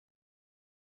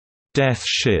Death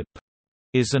Ship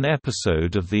is an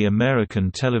episode of the American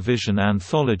television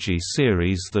anthology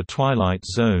series The Twilight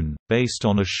Zone, based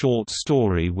on a short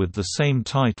story with the same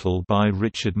title by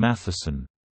Richard Matheson.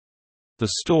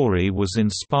 The story was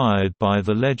inspired by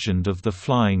the legend of the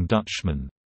Flying Dutchman.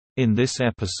 In this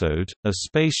episode, a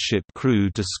spaceship crew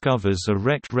discovers a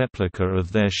wrecked replica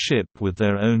of their ship with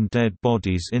their own dead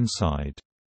bodies inside.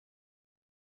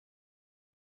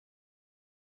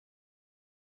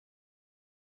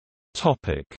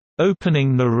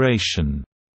 Opening narration.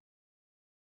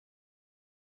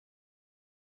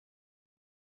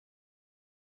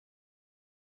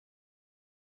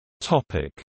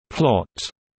 Plot.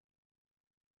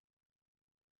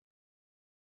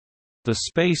 The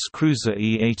space cruiser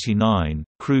E-89,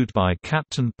 crewed by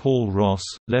Captain Paul Ross,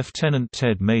 Lieutenant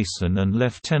Ted Mason and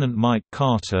Lieutenant Mike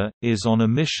Carter, is on a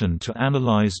mission to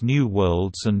analyze new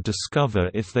worlds and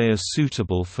discover if they are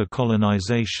suitable for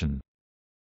colonization.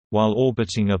 While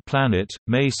orbiting a planet,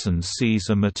 Mason sees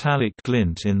a metallic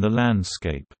glint in the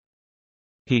landscape.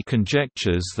 He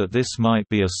conjectures that this might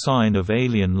be a sign of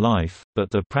alien life, but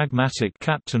the pragmatic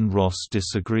Captain Ross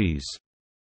disagrees.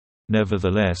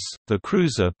 Nevertheless, the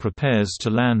cruiser prepares to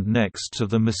land next to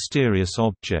the mysterious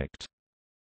object.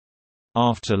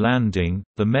 After landing,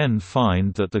 the men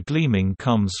find that the gleaming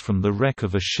comes from the wreck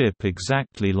of a ship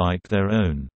exactly like their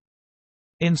own.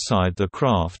 Inside the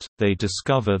craft, they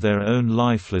discover their own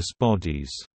lifeless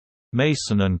bodies.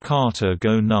 Mason and Carter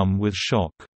go numb with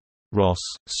shock. Ross,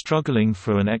 struggling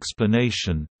for an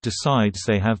explanation, decides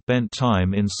they have bent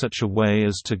time in such a way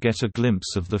as to get a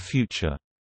glimpse of the future.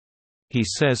 He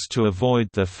says to avoid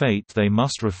their fate they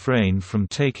must refrain from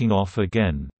taking off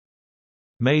again.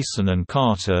 Mason and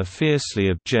Carter fiercely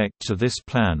object to this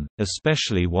plan,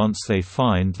 especially once they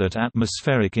find that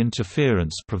atmospheric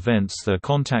interference prevents their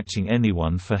contacting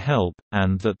anyone for help,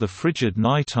 and that the frigid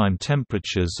nighttime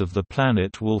temperatures of the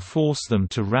planet will force them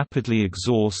to rapidly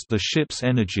exhaust the ship's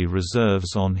energy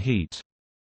reserves on heat.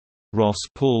 Ross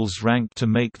pulls rank to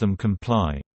make them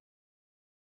comply.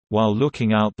 While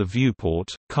looking out the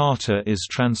viewport, Carter is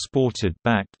transported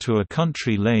back to a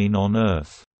country lane on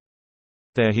Earth.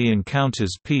 There he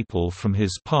encounters people from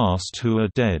his past who are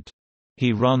dead.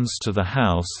 He runs to the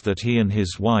house that he and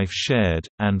his wife shared,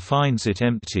 and finds it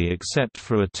empty except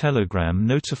for a telegram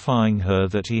notifying her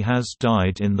that he has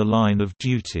died in the line of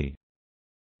duty.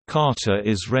 Carter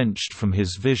is wrenched from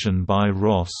his vision by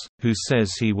Ross, who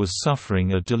says he was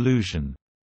suffering a delusion.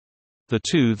 The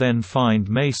two then find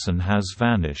Mason has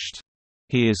vanished.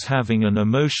 He is having an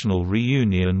emotional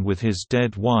reunion with his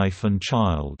dead wife and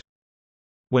child.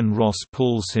 When Ross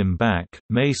pulls him back,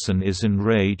 Mason is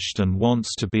enraged and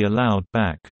wants to be allowed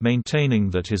back, maintaining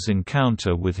that his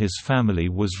encounter with his family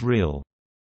was real.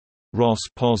 Ross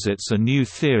posits a new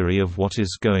theory of what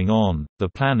is going on. The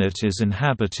planet is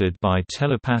inhabited by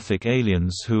telepathic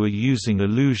aliens who are using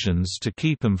illusions to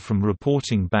keep them from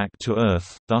reporting back to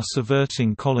Earth, thus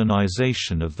averting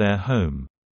colonization of their home.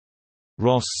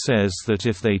 Ross says that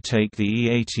if they take the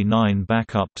E-89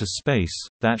 back up to space,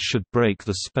 that should break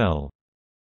the spell.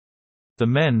 The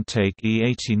men take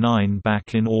E-89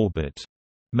 back in orbit.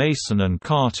 Mason and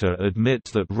Carter admit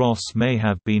that Ross may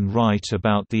have been right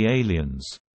about the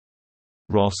aliens.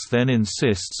 Ross then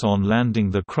insists on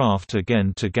landing the craft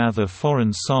again to gather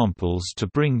foreign samples to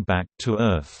bring back to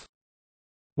Earth.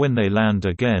 When they land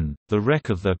again, the wreck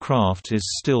of their craft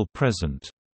is still present.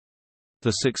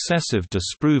 The successive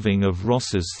disproving of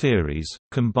Ross's theories,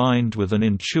 combined with an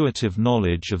intuitive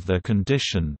knowledge of their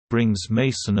condition, brings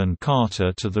Mason and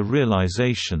Carter to the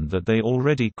realization that they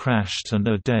already crashed and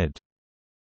are dead.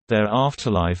 Their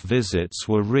afterlife visits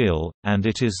were real, and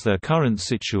it is their current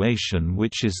situation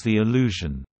which is the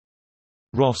illusion.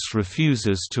 Ross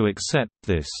refuses to accept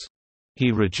this.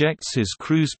 He rejects his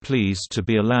crew's pleas to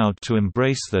be allowed to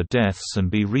embrace their deaths and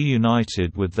be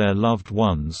reunited with their loved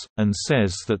ones, and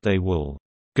says that they will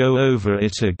go over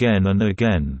it again and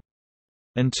again,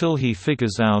 until he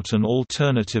figures out an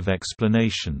alternative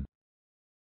explanation.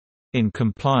 In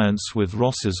compliance with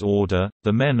Ross's order,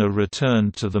 the men are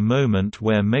returned to the moment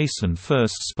where Mason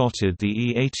first spotted the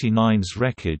E-89's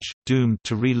wreckage, doomed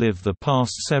to relive the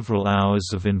past several hours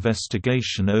of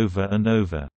investigation over and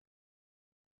over.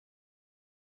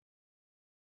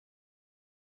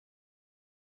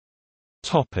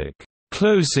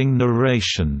 Closing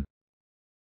narration.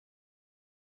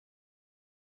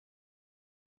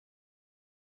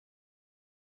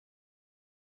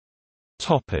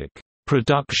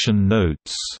 Production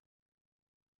notes.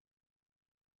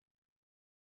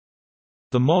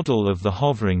 The model of the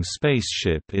hovering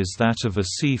spaceship is that of a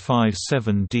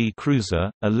C-57D cruiser,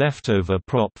 a leftover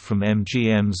prop from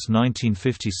MGM's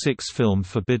 1956 film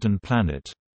Forbidden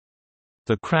Planet.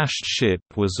 The crashed ship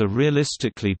was a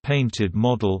realistically painted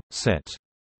model, set.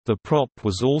 The prop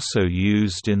was also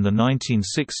used in the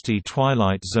 1960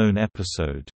 Twilight Zone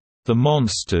episode, "The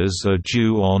Monsters Are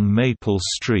Due on Maple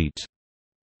Street."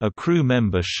 A crew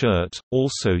member shirt,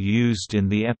 also used in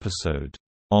the episode,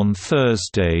 "On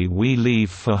Thursday We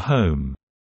Leave for Home,"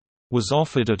 was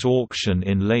offered at auction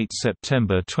in late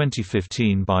September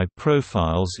 2015 by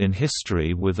Profiles in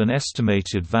History with an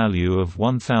estimated value of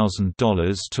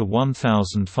 $1,000 to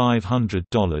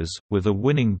 $1,500, with a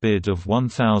winning bid of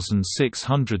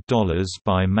 $1,600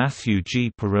 by Matthew G.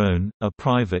 Perrone, a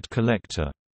private collector.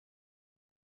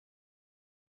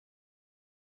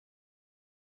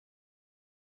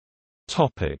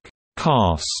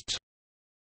 Cast: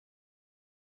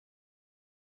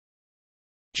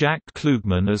 Jack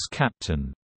Klugman as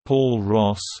Captain Paul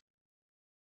Ross,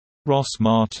 Ross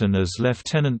Martin as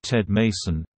Lieutenant Ted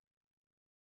Mason,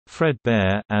 Fred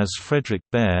Bear as Frederick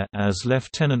Bear as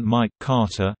Lieutenant Mike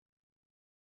Carter,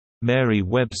 Mary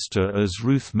Webster as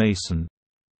Ruth Mason,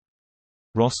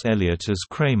 Ross Elliott as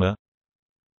Kramer,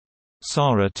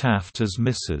 Sarah Taft as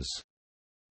Mrs.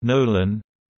 Nolan,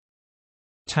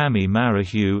 Tammy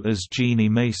Marahue as Jeannie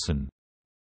Mason.